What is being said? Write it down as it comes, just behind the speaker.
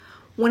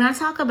When I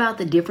talk about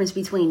the difference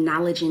between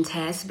knowledge and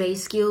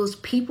task-based skills,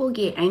 people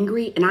get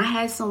angry, and I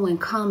had someone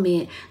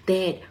comment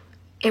that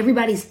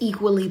everybody's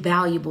equally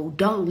valuable.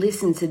 Don't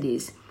listen to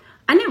this.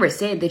 I never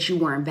said that you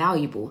weren't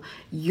valuable.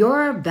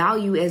 Your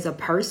value as a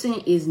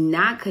person is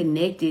not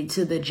connected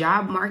to the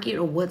job market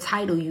or what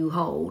title you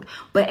hold.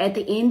 But at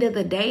the end of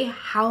the day,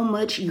 how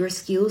much your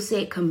skill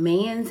set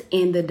commands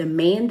and the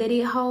demand that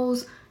it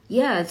holds,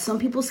 yeah, some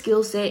people's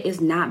skill set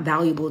is not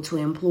valuable to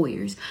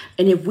employers.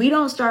 And if we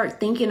don't start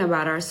thinking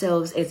about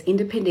ourselves as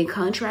independent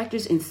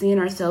contractors and seeing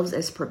ourselves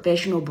as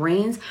professional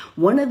brands,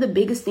 one of the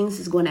biggest things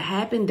is going to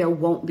happen. There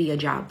won't be a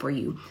job for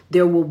you.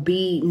 There will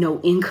be no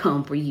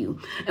income for you.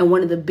 And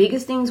one of the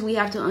biggest things we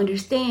have to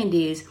understand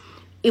is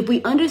if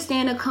we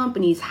understand a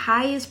company's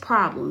highest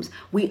problems,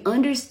 we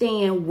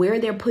understand where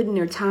they're putting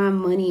their time,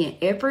 money, and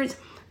efforts.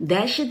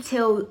 That should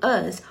tell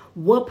us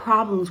what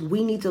problems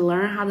we need to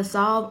learn how to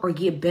solve or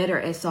get better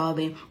at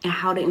solving and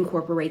how to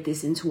incorporate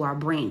this into our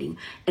branding.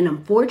 And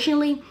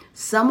unfortunately,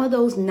 some of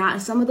those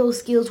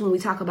skills, when we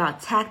talk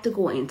about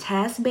tactical and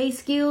task-based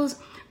skills,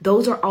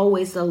 those are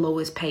always the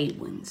lowest paid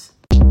ones.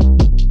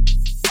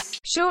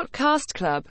 Shortcast Club.